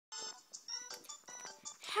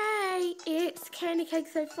it's Candy Cake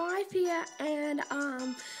 5 here, and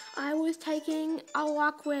I was taking a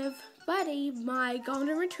walk with Buddy, my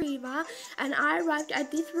golden retriever, and I arrived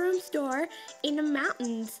at this room store in the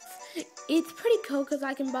mountains. It's pretty cool because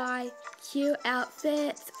I can buy cute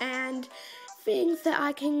outfits and things that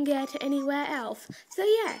I can get anywhere else. So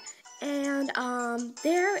yeah, and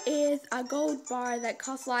there is a gold bar that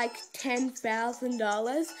costs like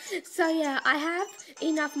 $10,000. So yeah, I have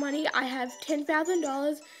enough money. I have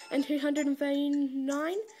 $10,000 and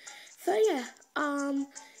 239. So yeah,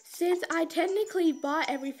 since I technically bought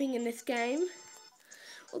everything in this game,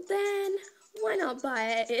 well then why not buy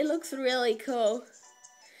it? It looks really cool.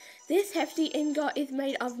 This hefty ingot is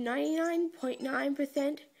made of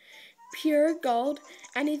 99.9% pure gold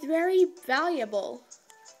and is very valuable.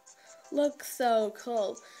 Looks so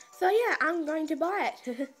cool. So yeah, I'm going to buy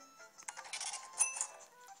it.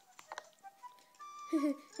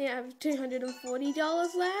 Yeah, I have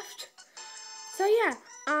 $240 left. So yeah,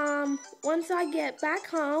 once I get back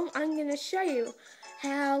home, I'm gonna show you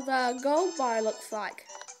how the gold bar looks like.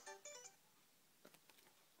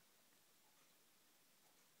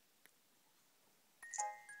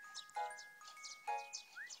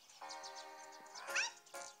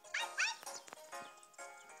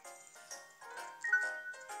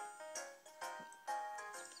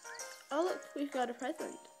 Oh look, we've got a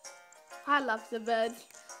present. I love the birds,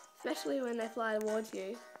 especially when they fly towards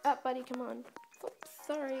you. Oh, buddy, come on. Oops,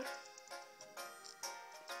 sorry.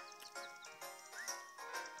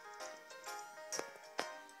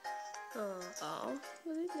 Oh,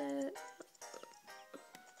 what is it?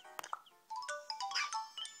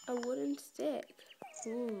 A wooden stick.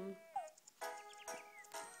 Come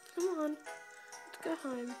on, let's go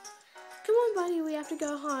home. Come on, buddy, we have to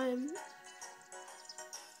go home.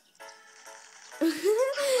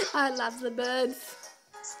 I love the birds.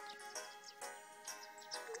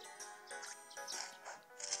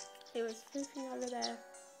 He was pooping over there.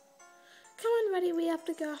 Come on, buddy, we have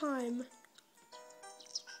to go home.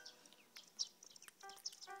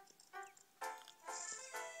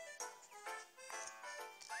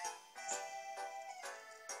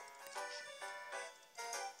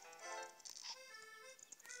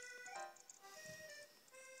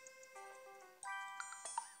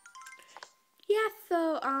 Yeah,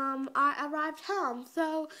 so I arrived home,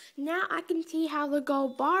 so now I can see how the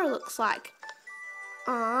gold bar looks like.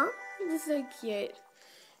 Aw, this is so cute.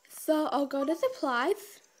 So I'll go to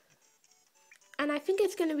supplies, and I think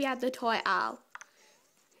it's going to be at the toy aisle.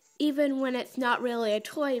 Even when it's not really a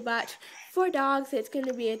toy, but for dogs it's going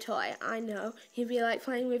to be a toy. I know, he'd be like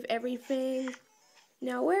playing with everything.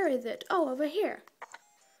 Now where is it? Oh, over here.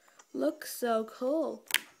 Looks so cool.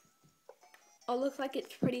 Oh, looks like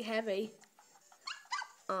it's pretty heavy.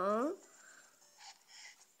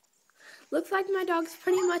 Looks like my dogs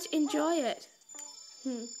pretty much enjoy it.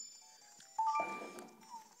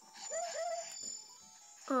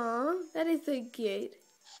 Aw, that is so cute.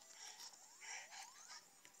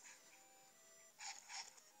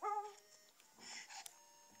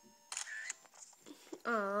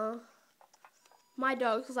 Aw, my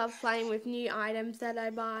dogs love playing with new items that I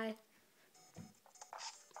buy.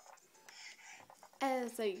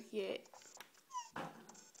 That's so cute.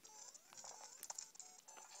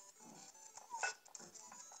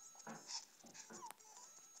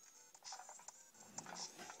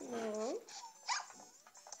 Aww.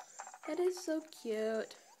 That is so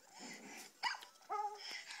cute.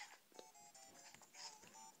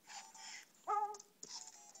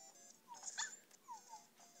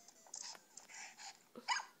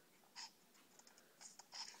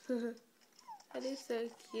 That is so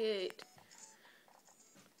cute.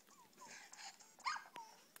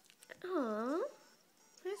 Aww,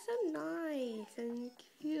 that's so nice and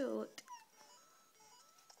cute.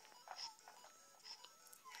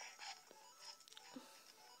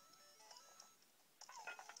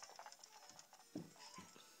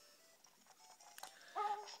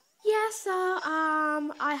 Yeah, so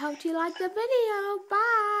I hope you liked the video.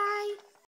 Bye.